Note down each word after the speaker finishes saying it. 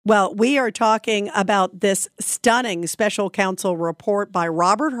Well, we are talking about this stunning special counsel report by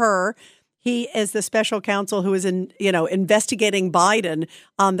Robert Hur. He is the special counsel who is investigating Biden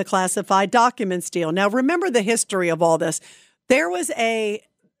on the classified documents deal. Now, remember the history of all this. There was a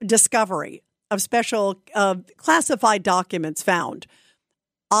discovery of classified documents found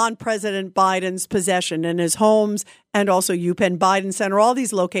on President Biden's possession in his homes and also UPenn Biden Center, all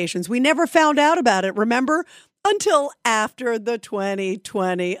these locations. We never found out about it, remember? Until after the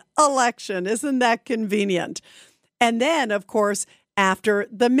 2020 election. Isn't that convenient? And then, of course, after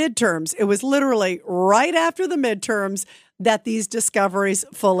the midterms, it was literally right after the midterms that these discoveries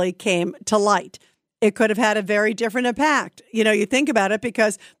fully came to light. It could have had a very different impact. You think about it,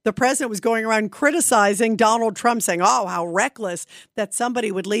 because the president was going around criticizing Donald Trump, saying, oh, how reckless that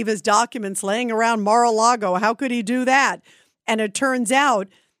somebody would leave his documents laying around Mar-a-Lago. How could he do that? And it turns out,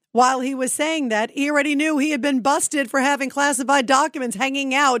 while he was saying that, he already knew he had been busted for having classified documents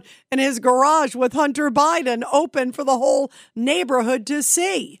hanging out in his garage with Hunter Biden open for the whole neighborhood to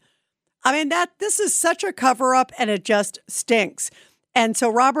see. I mean, this is such a cover-up, and it just stinks. And so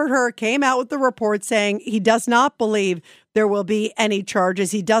Robert Hur came out with the report saying he does not believe there will be any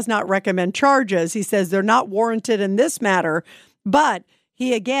charges. He does not recommend charges. He says they're not warranted in this matter. But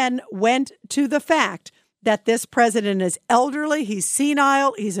he again went to the fact that this president is elderly, he's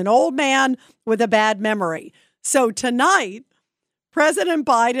senile, he's an old man with a bad memory. So tonight, President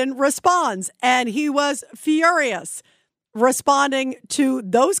Biden responds, and he was furious, responding to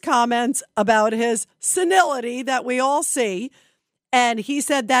those comments about his senility that we all see. And he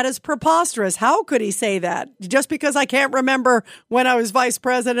said that is preposterous. How could he say that? Just because I can't remember when I was vice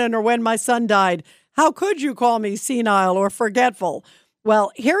president or when my son died. How could you call me senile or forgetful?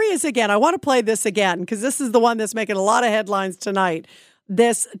 Well, here he is again. I want to play this again because this is the one that's making a lot of headlines tonight.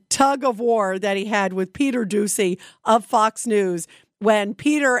 This tug of war that he had with Peter Doocy of Fox News when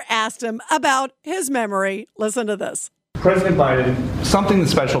Peter asked him about his memory. Listen to this. President Biden, something the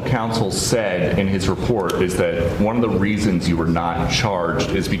special counsel said in his report is that one of the reasons you were not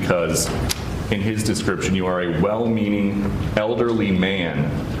charged is because, in his description, you are a well-meaning elderly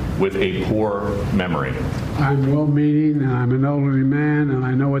man with a poor memory. I'm well-meaning, and I'm an elderly man, and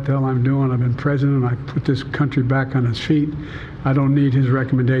I know what the hell I'm doing. I've been president. I put this country back on its feet. I don't need his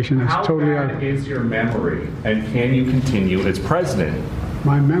recommendation. It's How totally bad is your memory, and can you continue as president?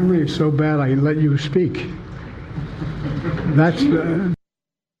 My memory is so bad I let you speak. That's...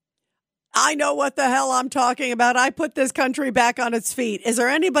 I know what the hell I'm talking about. I put this country back on its feet. Is there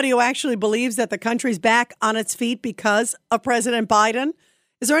anybody who actually believes that the country's back on its feet because of President Biden?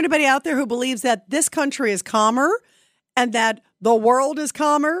 Is there anybody out there who believes that this country is calmer and that the world is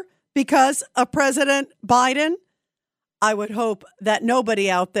calmer because of President Biden? I would hope that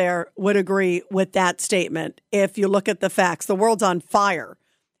nobody out there would agree with that statement. If you look at the facts, the world's on fire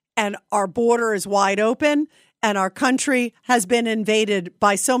and our border is wide open and our country has been invaded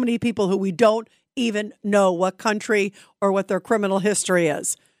by so many people who we don't even know what country or what their criminal history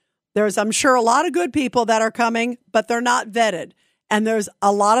is. There's, I'm sure, a lot of good people that are coming, but they're not vetted. And there's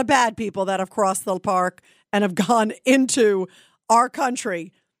a lot of bad people that have crossed the park and have gone into our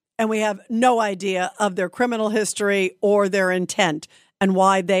country, and we have no idea of their criminal history or their intent and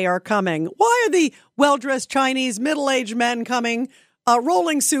why they are coming. Why are the well-dressed Chinese middle-aged men coming,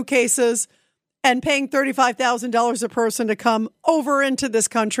 rolling suitcases and paying $35,000 a person to come over into this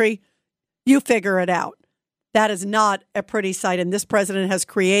country? You figure it out. That is not a pretty sight, and this president has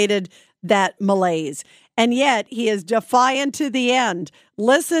created that malaise. And yet he is defiant to the end.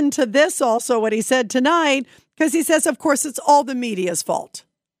 Listen to this also, what he said tonight, because he says, of course, it's all the media's fault.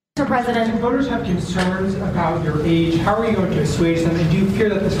 Mr. President, voters have concerns about your age. How are you going to assuage them? And do you fear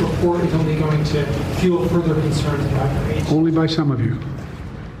that this report is only going to fuel further concerns about your age? Only by some of you.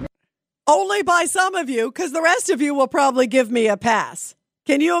 Only by some of you, because the rest of you will probably give me a pass.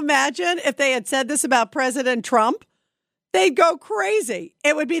 Can you imagine if they had said this about President Trump? They'd go crazy.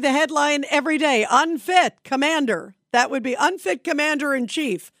 It would be the headline every day. Unfit commander. That would be unfit commander in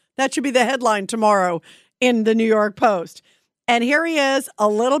chief. That should be the headline tomorrow in the New York Post. And here he is a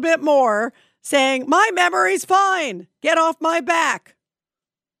little bit more saying, my memory's fine. Get off my back.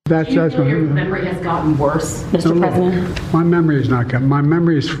 That's your memory has gotten worse, Mr. President? My memory has not gotten. My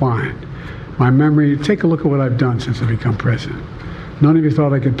memory is fine. My memory, take a look at what I've done since I've become president. None of you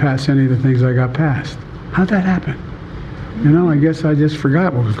thought I could pass any of the things I got passed. How'd that happen? I guess I just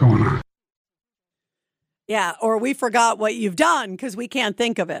forgot what was going on. Yeah, or we forgot what you've done because we can't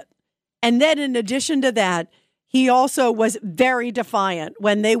think of it. And then in addition to that, he also was very defiant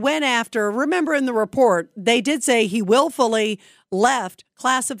when they went after, remember in the report, they did say he willfully left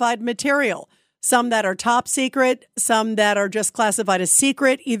classified material. some that are top secret, some that are just classified as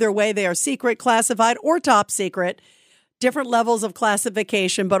secret. Either way, they are secret, classified, or top secret. Different levels of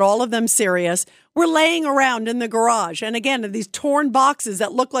classification, but all of them serious, were laying around in the garage. And again, these torn boxes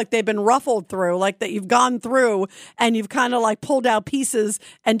that look like they've been ruffled through, like that you've gone through and you've kind of like pulled out pieces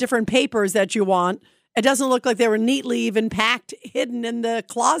and different papers that you want. It doesn't look like they were neatly even packed, hidden in the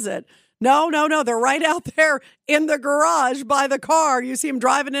closet. No. They're right out there in the garage by the car. You see them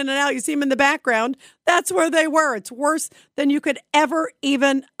driving in and out. You see them in the background. That's where they were. It's worse than you could ever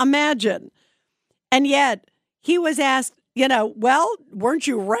even imagine. And yet he was asked, well, weren't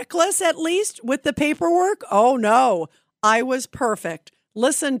you reckless at least with the paperwork? Oh, no, I was perfect.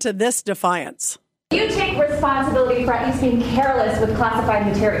 Listen to this defiance. You take responsibility for at least being careless with classified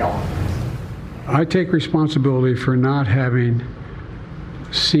material. I take responsibility for not having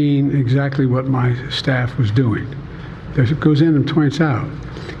seen exactly what my staff was doing. It goes in and points out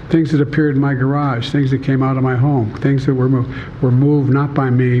things that appeared in my garage, things that came out of my home, things that were moved not by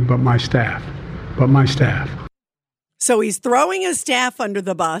me, but my staff. So he's throwing his staff under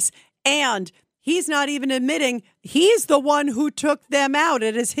the bus, and he's not even admitting he's the one who took them out.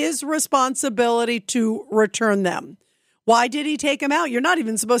 It is his responsibility to return them. Why did he take them out? You're not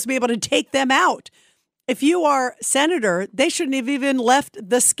even supposed to be able to take them out. If you are senator, they shouldn't have even left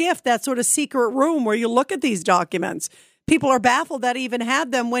the SCIF, that sort of secret room where you look at these documents. People are baffled that he even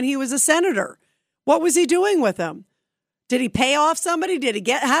had them when he was a senator. What was he doing with them? Did he pay off somebody?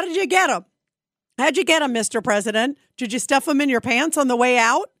 How did you get them? How'd you get them, Mr. President? Did you stuff them in your pants on the way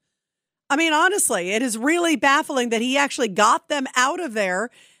out? I mean, honestly, it is really baffling that he actually got them out of there,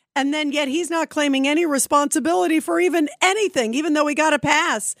 and then yet he's not claiming any responsibility for even anything, even though he got a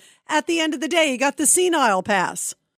pass. At the end of the day, he got the senile pass.